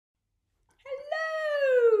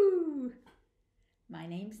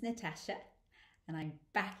name's Natasha and I'm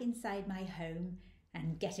back inside my home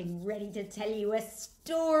and getting ready to tell you a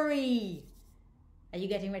story. Are you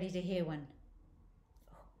getting ready to hear one?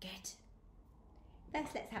 Oh, good.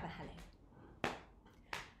 First, let's have a hello.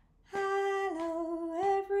 Hello,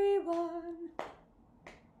 everyone.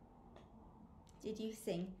 Did you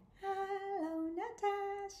sing, hello,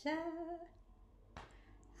 Natasha?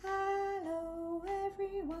 Hello,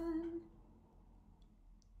 everyone.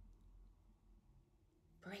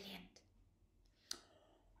 Brilliant.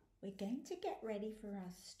 We're going to get ready for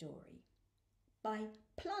our story by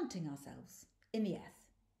planting ourselves in the earth.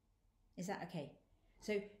 Is that okay?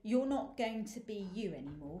 So you're not going to be you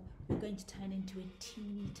anymore. You're going to turn into a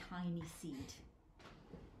teeny tiny seed.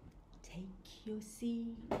 Take your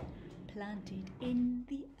seed, plant it in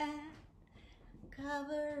the air,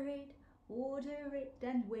 cover it, water it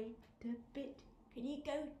and wait a bit. Can you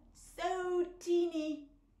go so teeny?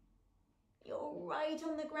 You're right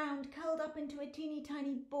on the ground, curled up into a teeny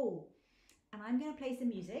tiny ball. And I'm going to play some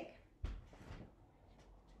music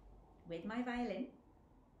with my violin.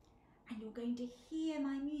 And you're going to hear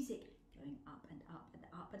my music going up and up and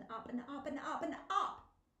up and up and up and up and up.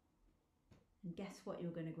 And guess what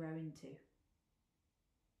you're going to grow into?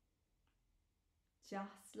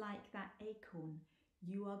 Just like that acorn,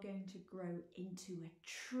 you are going to grow into a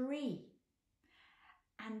tree.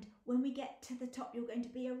 And when we get to the top, you're going to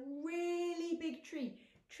be a really big tree.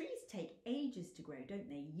 Trees take ages to grow, don't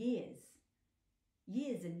they? Years.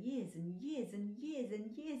 Years and years and years and years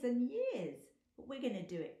and years and years. But we're going to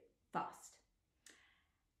do it fast.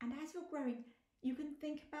 And as you're growing, you can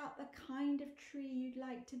think about the kind of tree you'd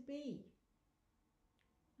like to be.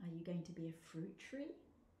 Are you going to be a fruit tree?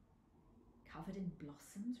 Covered in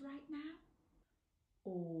blossoms right now?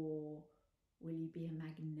 Or will you be a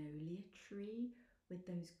magnolia tree with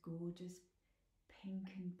those gorgeous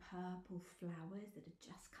pink and purple flowers that are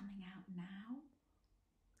just coming out now?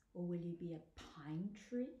 Or will you be a pine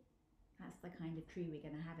tree? That's the kind of tree we're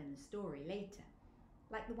going to have in the story later,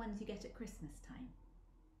 like the ones you get at Christmas time.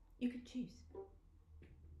 You could choose.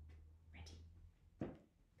 Ready?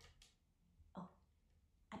 Oh,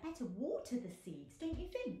 I better water the seeds, don't you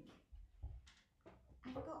think?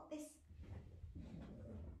 I've got this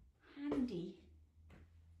handy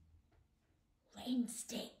rain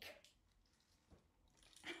stick.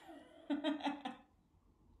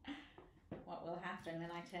 What will happen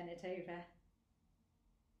when I turn it over?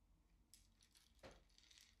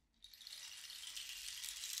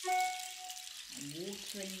 I'm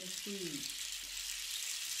watering the seeds.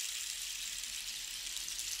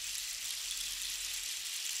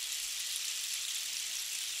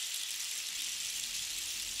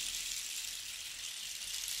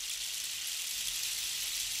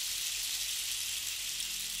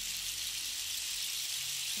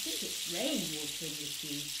 I think it's rain watering the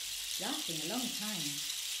seeds, lasting a long time.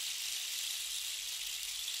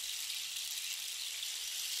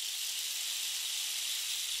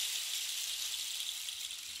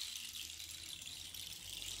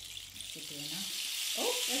 Should be enough.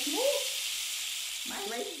 Oh, there's more! My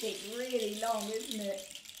rain stick's really long, isn't it?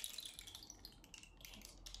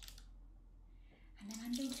 And then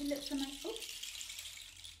I'm going to look for my, oh,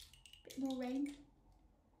 bit more rain.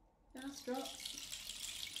 Last drops.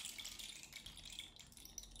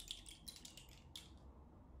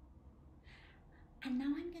 And now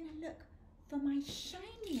I'm going to look for my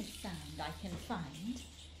shiniest sound I can find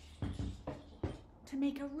to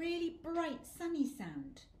make a really bright sunny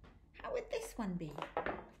sound. How would this one be?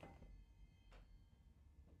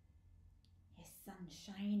 Here's sun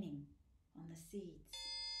shining on the seeds.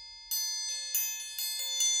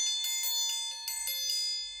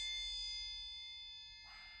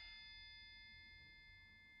 Wow.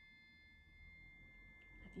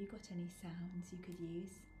 Have you got any sounds you could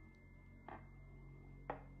use?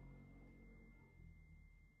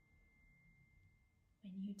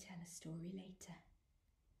 When you tell a story later.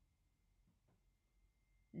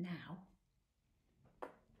 Now,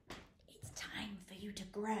 it's time for you to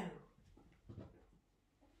grow.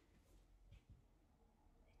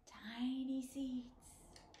 The tiny seeds.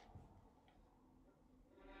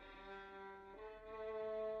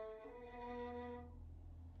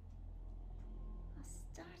 Are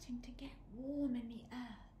starting to get warm in the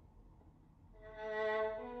earth.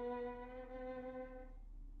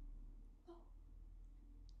 Oh,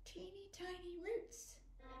 teeny tiny roots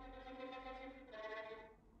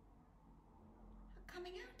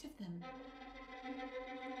coming out of them.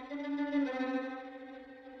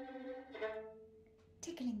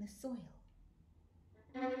 Tickling the soil.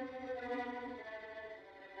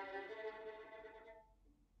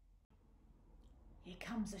 Here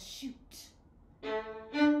comes a shoot.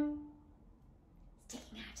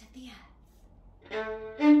 sticking out of the earth.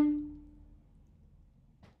 And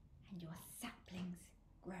your saplings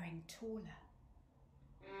growing taller.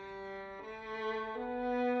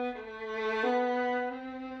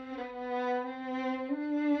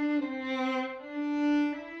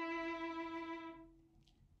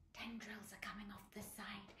 Tendrils are coming off the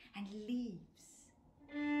side and leaves.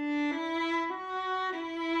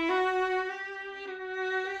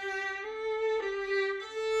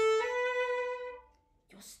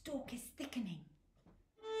 Your stalk is thickening.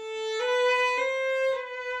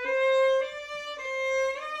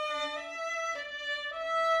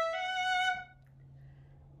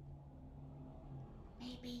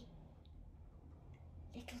 Maybe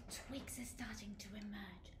little twigs are starting to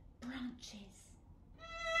emerge, branches.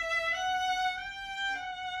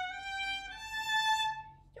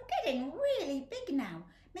 You're getting really big now.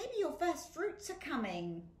 Maybe your first fruits are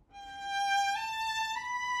coming.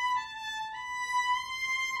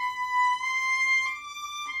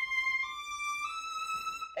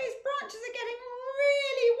 Those branches are getting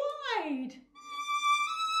really wide.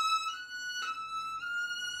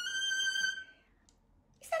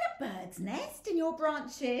 Is that a bird's nest in your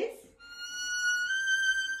branches?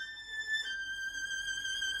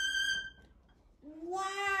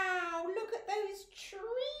 Wow, look at those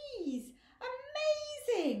trees.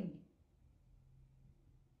 Amazing.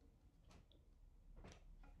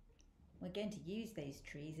 We're going to use those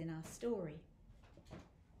trees in our story.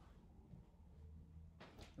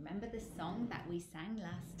 Remember the song that we sang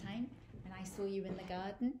last time when I saw you in the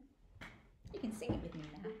garden? You can sing it with me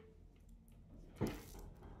now.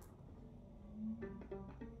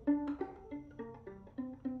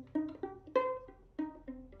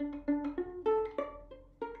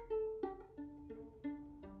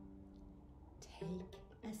 Take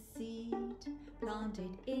a seed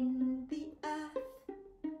planted in the earth,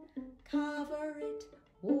 cover it,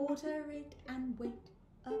 water it and wait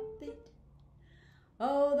a bit.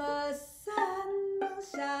 Oh, the sun will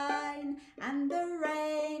shine and the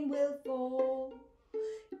rain will fall.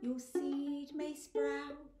 Your seed may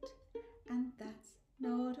sprout and that's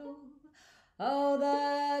not all.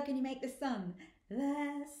 Oh, can you make the sun?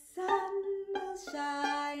 The sun will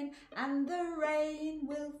shine and the rain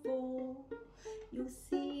will fall. Your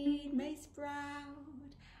seed may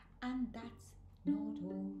sprout and that's not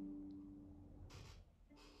all.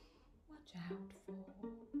 Watch out for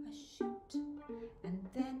a shoot and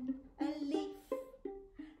then a leaf.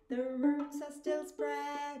 The roots are still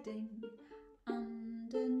spreading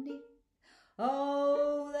underneath.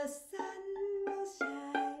 Oh, the sun will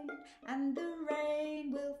shine and the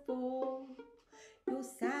rain will fall. Your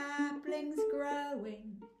sapling's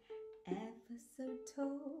growing ever so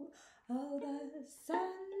tall. Oh, the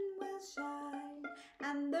sun will shine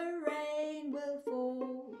and the rain will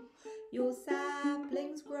fall. Your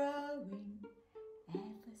sapling's growing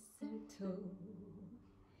ever so tall.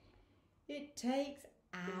 It takes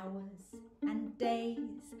hours and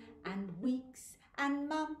days and weeks and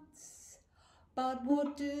months, but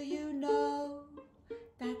what do you know?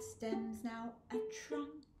 That stem's now a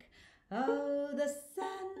trunk. Oh, the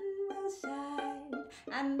sun will shine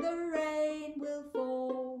and the rain will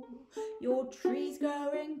fall. Your tree's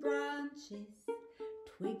growing branches,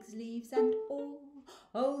 twigs, leaves and all.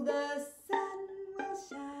 Oh, the sun will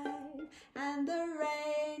shine and the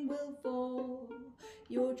rain will fall.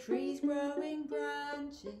 Your tree's growing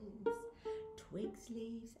branches, twigs,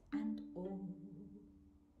 leaves and all.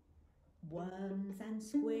 Worms and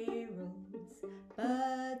squirrels,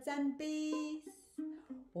 birds and bees,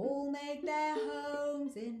 all make their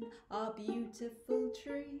homes in our beautiful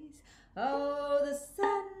trees. Oh, the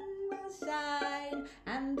sun will shine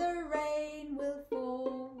and the rain will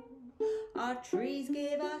fall. Our trees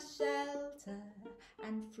give us shelter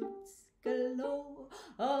and fruits galore.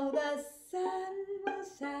 Oh, the sun will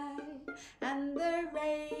shine and the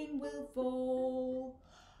rain will fall.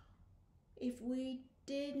 If we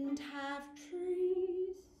didn't have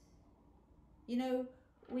trees, you know,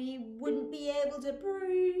 we wouldn't be able to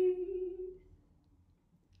breathe.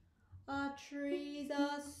 Our trees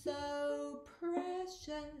are so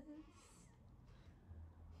precious.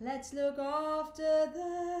 Let's look after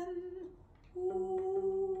them.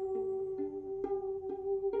 Ooh.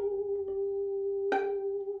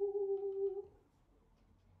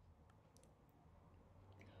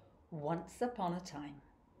 Once upon a time,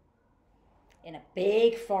 in a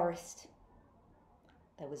big forest,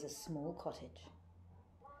 there was a small cottage.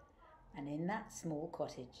 And in that small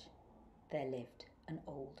cottage, there lived an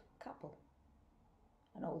old couple.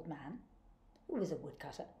 An old man, who was a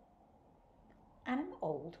woodcutter, and an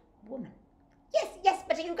old woman. Yes,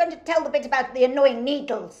 but you going to tell the bit about the annoying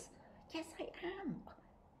needles? Yes, I am.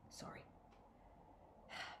 Sorry.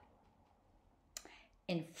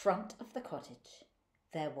 In front of the cottage,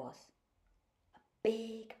 there was a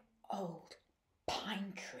big old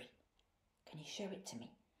pine tree. Can you show it to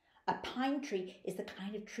me? A pine tree is the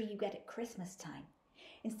kind of tree you get at Christmas time.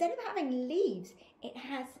 Instead of having leaves, it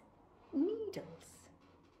has needles.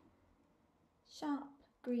 Sharp,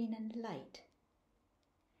 green and light.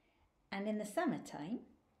 And in the summertime,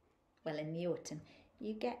 well, in the autumn,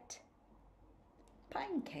 you get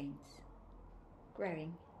pine cones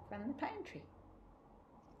growing from the pine tree.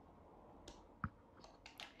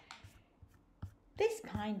 This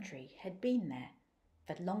pine tree had been there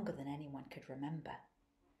for longer than anyone could remember.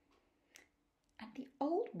 And the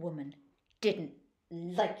old woman didn't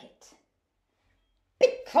like it.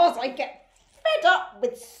 Because I get fed up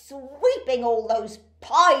with sweeping all those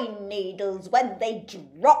pine needles when they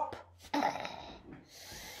drop.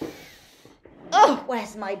 Oh,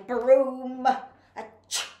 where's my broom? A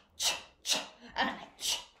ch, ch, ch, and a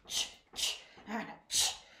ch, ch, ch, and a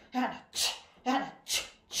ch, and a ch, and a ch,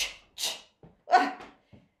 ch, ch. Are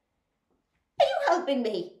you helping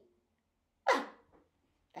me? Oh,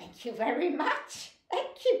 thank you very much.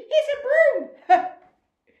 Thank you. Here's a broom.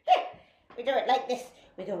 Here, we do it like this.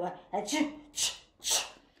 We go a ch, ch, ch,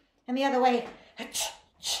 and the other way a ch,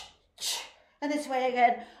 ch, ch, and this way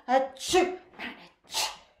again a ch, and a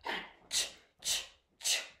ch, and a ch, ch,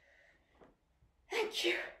 ch. Thank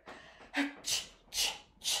you. A ch, ch,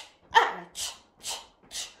 ch, and a ch, ch,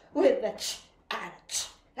 ch, with a ch, and a ch,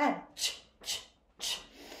 and a ch, ch, ch.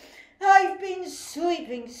 I've been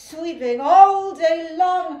sweeping all day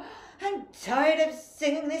long. I'm tired of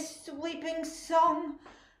singing this sweeping song.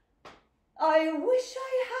 I wish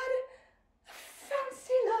I had a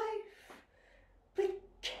fancy life with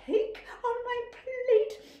cake on my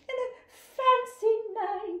plate and a fancy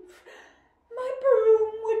knife. My broom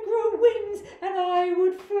would grow wings and I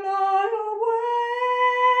would fly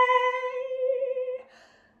away.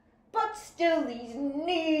 But still these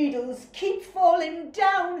needles keep falling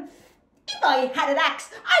down. If I had an axe,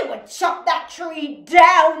 I would chop that tree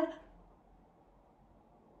down.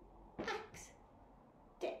 Axe?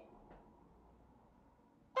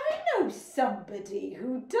 I know somebody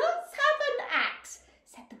who does have an axe,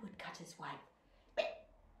 said the woodcutter's wife.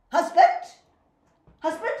 Husband?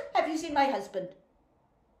 Husband? Have you seen my husband?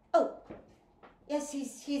 Oh, yes,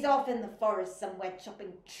 he's off in the forest somewhere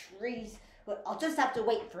chopping trees. Well, I'll just have to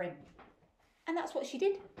wait for him. And that's what she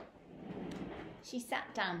did. She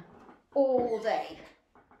sat down all day,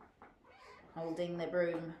 holding the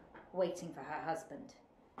broom, waiting for her husband.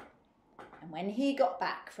 And when he got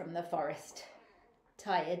back from the forest,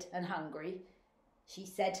 tired and hungry, she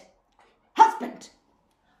said, Husband,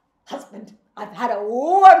 I've had a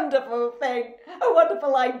wonderful thing, a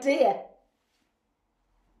wonderful idea.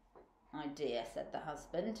 Idea, said the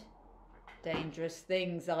husband. Dangerous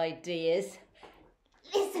things, ideas.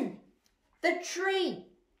 Listen, the tree.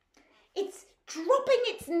 It's dropping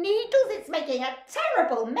its needles. It's making a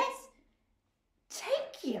terrible mess.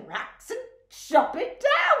 Take your axe and chop it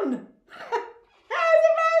down. How's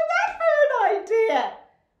about that for an idea?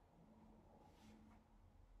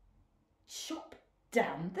 Chop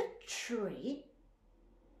down the tree?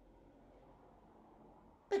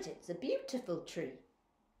 But it's a beautiful tree,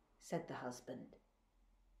 said the husband.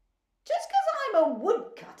 Just because I'm a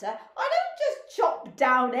woodcutter, I don't just chop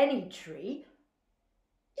down any tree.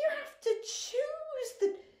 You have to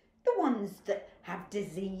choose the ones that have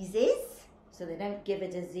diseases, so they don't give a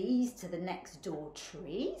disease to the next door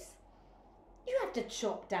trees. You have to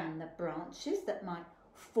chop down the branches that might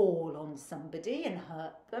fall on somebody and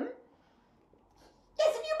hurt them.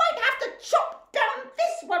 Yes, and you might have to chop down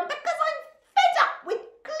this one because I'm fed up with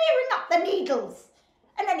clearing up the needles.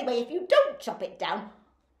 And anyway, if you don't chop it down,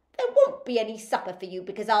 there won't be any supper for you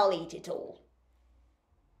because I'll eat it all.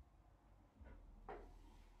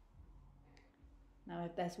 Now,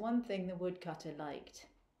 if there's one thing the woodcutter liked,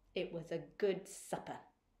 it was a good supper.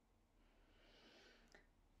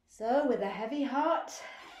 So, with a heavy heart,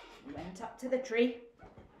 he went up to the tree.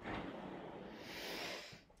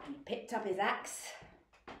 He picked up his axe.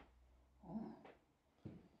 Oh,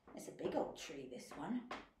 it's a big old tree, this one.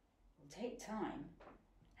 It'll take time.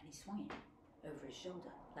 And he swung it over his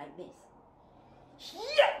shoulder, like this.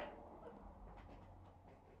 Yeah!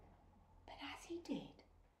 But as he did,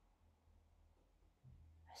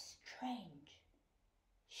 a strange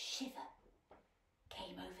shiver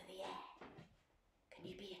came over the air. Can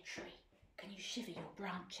you be a tree? Can you shiver your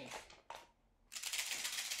branches?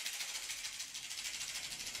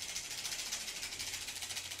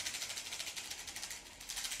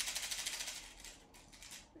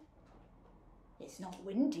 It's not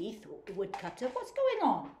windy, thought the woodcutter. What's going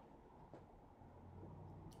on?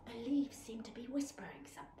 The leaves seem to be whispering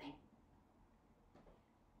something.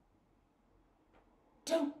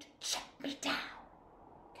 Don't chop me down.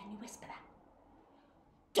 Can you whisper that?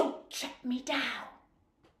 Don't chop me down.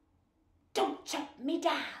 Don't chop me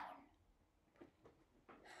down.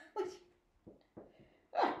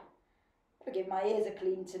 Forgive my ears are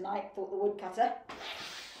clean tonight, thought the woodcutter.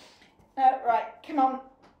 Right, come on.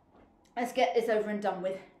 Let's get this over and done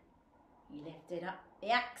with. He lifted up the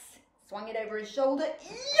axe, swung it over his shoulder.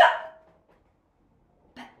 Yeah!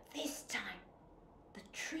 But this time, the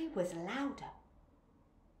tree was louder.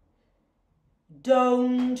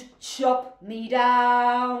 Don't chop me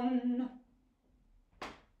down.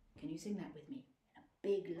 Can you sing that with me? In a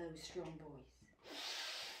big, low, strong voice.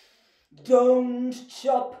 Don't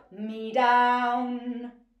chop me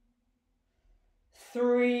down.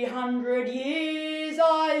 300 years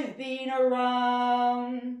I've been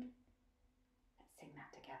around. Let's sing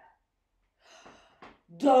that together.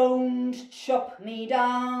 Don't chop me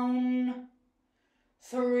down.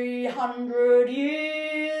 300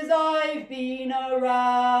 years I've been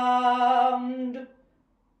around.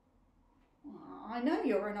 I know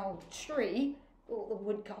you're an old tree, thought the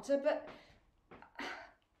woodcutter, but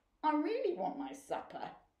I really want my supper.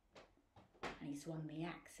 And he swung the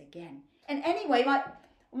axe again. And anyway,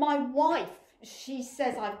 my wife, she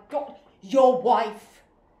says I've got... Your wife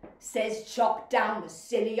says chop down the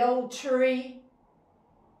silly old tree.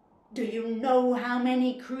 Do you know how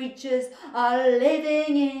many creatures are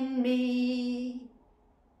living in me?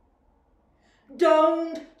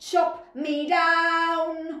 Don't chop me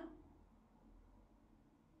down.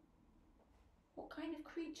 What kind of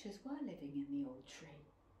creatures were living in the old tree?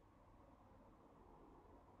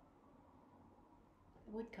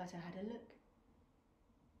 The woodcutter had a look.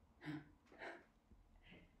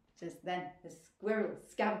 Just then, the squirrel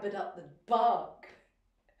scampered up the bark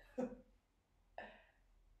and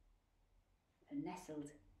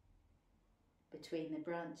nestled between the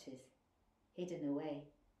branches, hidden away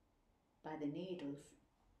by the needles.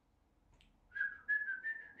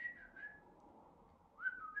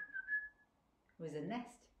 Was a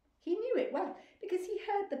nest. He knew it well because he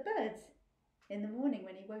heard the birds in the morning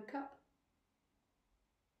when he woke up.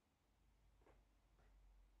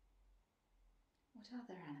 What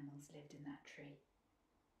other animals lived in that tree?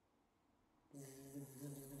 Maybe.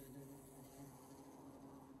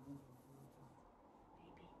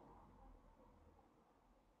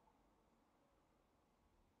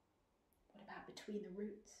 What about between the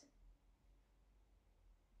roots?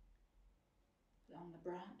 Along the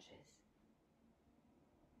branches?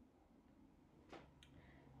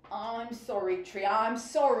 I'm sorry, tree. I'm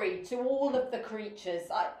sorry to all of the creatures.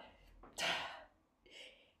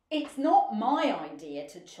 It's not my idea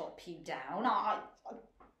to chop you down.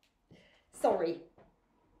 Sorry.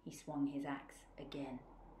 He swung his axe again.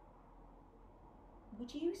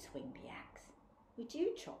 Would you swing the axe? Would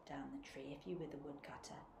you chop down the tree if you were the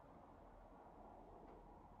woodcutter?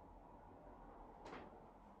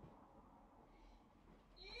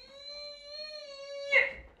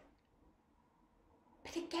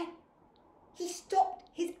 But again, he stopped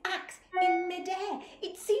his axe in midair.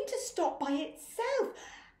 It seemed to stop by itself.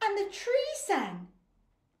 And the tree sang.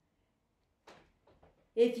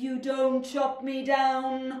 If you don't chop me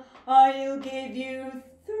down, I'll give you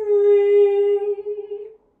 3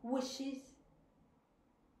 wishes.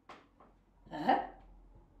 Huh?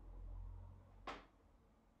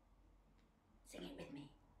 Sing it with me.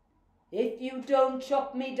 If you don't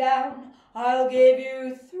chop me down, I'll give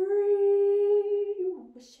you 3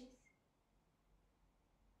 wishes.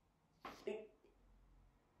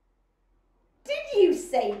 Did you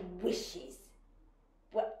say wishes?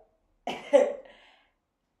 What?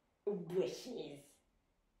 Wishes.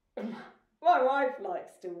 My wife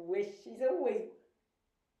likes to wish. She's always...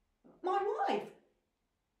 My wife?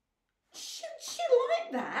 She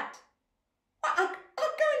like that? I'll go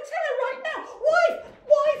and tell her right now. Wife!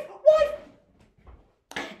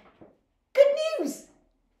 Good news!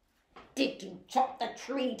 Did you chop the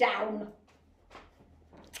tree down?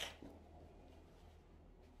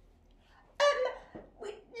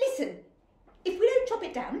 Listen, if we don't chop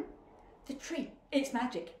it down, the tree, it's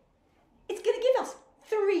magic. It's going to give us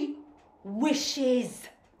 3 wishes.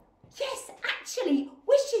 Yes, actually,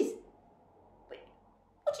 wishes. Wait,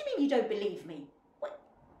 what do you mean you don't believe me? What?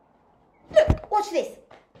 Look, watch this.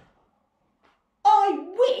 I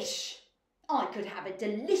wish I could have a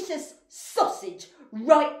delicious sausage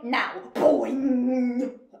right now.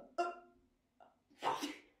 Boing!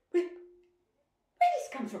 Where did this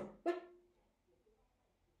come from?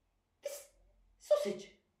 Sausage.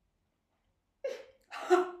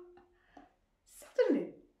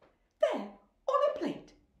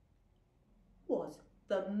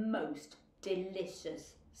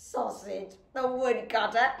 delicious sausage the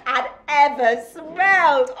woodcutter had ever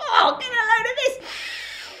smelled. Oh, get a load of this.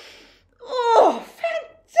 Oh,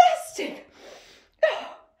 fantastic.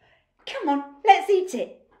 Oh, come on, let's eat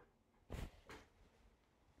it.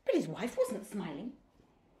 But his wife wasn't smiling.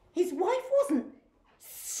 His wife wasn't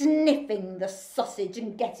sniffing the sausage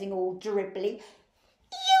and getting all dribbly.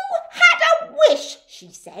 You had a wish,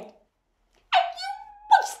 she said, and you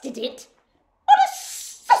wasted it on a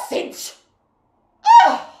sausage.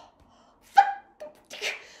 Oh,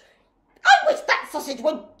 I wish that sausage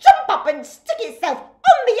would jump up and stick itself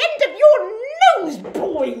on the end of your nose,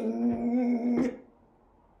 boing.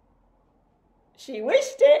 She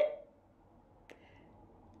wished it.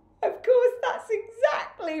 Of course, that's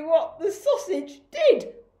exactly what the sausage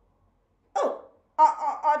did. Oh,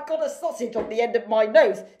 I've got a sausage on the end of my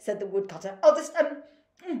nose, said the woodcutter. I'll just,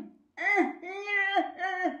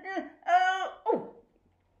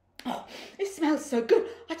 oh, it smells so good.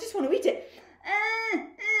 I just want to eat it.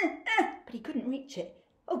 But he couldn't reach it.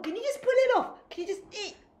 Oh, can you just pull it off? Can you just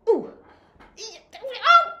eat? Ooh.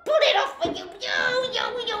 I'll pull it off for you. You're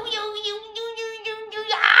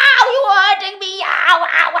hurting me. Ow,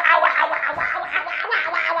 ow, ow, ow, ow, ow, ow,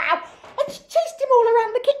 ow, ow, ow. And she chased him all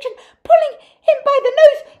around the kitchen, pulling him by the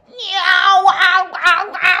nose. Ow, ow, ow,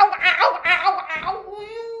 ow, ow, ow, ow.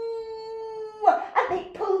 And they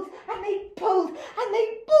pulled, and they pulled, and they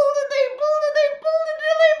pulled, and they pulled, and they pulled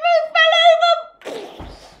until they both fell over.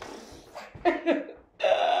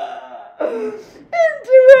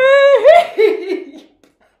 Into a heap.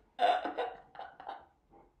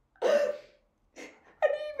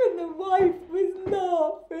 And even the wife was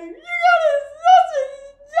laughing. You got a sausage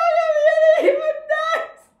stuck on the end of your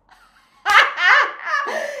nose.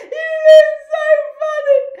 You look so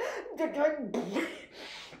funny.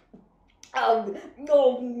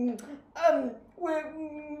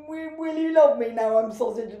 Will you love me now I'm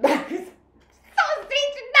sausage nose?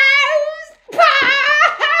 Sausage nose!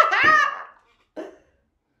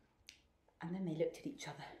 And then they looked at each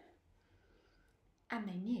other. And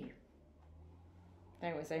they knew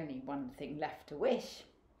there was only one thing left to wish.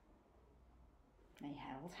 They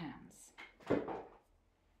held hands.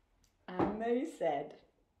 And they said,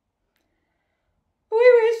 we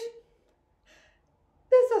wish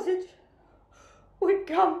the sausage would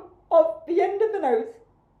come off the end of the nose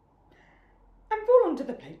and fall onto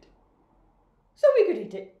the plate so we could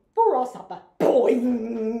eat it for our supper.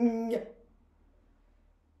 Boing!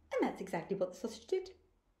 And that's exactly what the sausage did.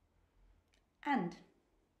 And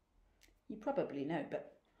you probably know,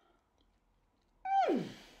 but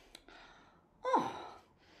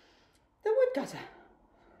the woodcutter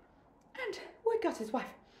and woodcutter's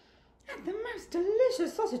wife had the most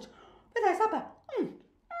delicious sausage for their supper.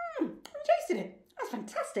 We tasted it. That's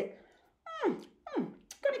fantastic.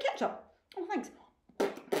 Got any ketchup? Oh, thanks.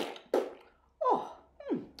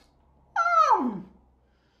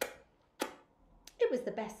 It was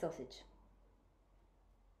the best sausage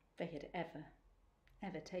they had ever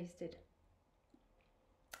tasted.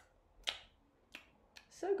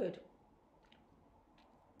 So good.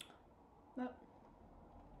 But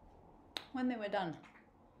when they were done,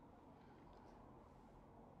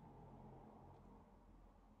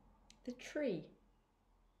 the tree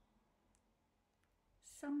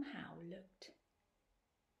somehow looked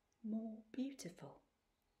more beautiful.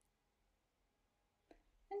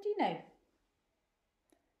 And you know,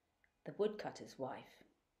 the woodcutter's wife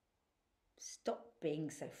stopped being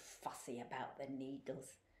so fussy about the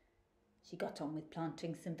needles. She got on with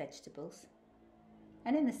planting some vegetables,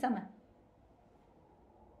 and in the summer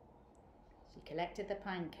she collected the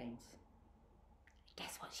pine cones.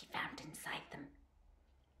 Guess what she found inside them?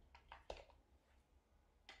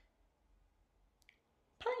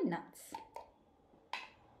 Pine nuts.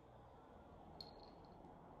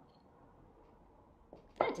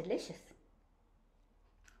 They're delicious.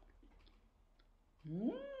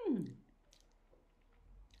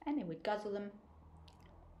 And they would guzzle them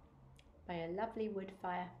by a lovely wood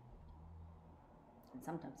fire and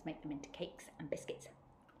sometimes make them into cakes and biscuits.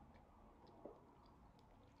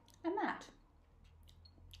 And that,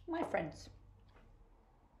 my friends,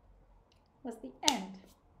 was the end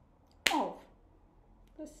of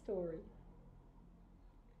the story.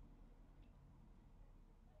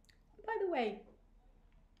 By the way,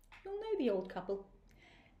 you'll know the old couple,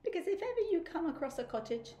 because if ever you come across a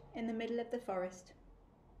cottage in the middle of the forest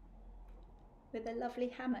with a lovely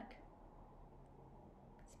hammock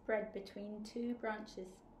spread between two branches,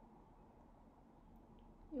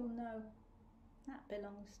 you'll know that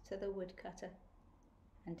belongs to the woodcutter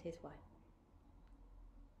and his wife.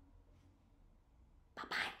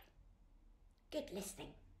 Bye-bye. Good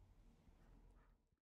listening.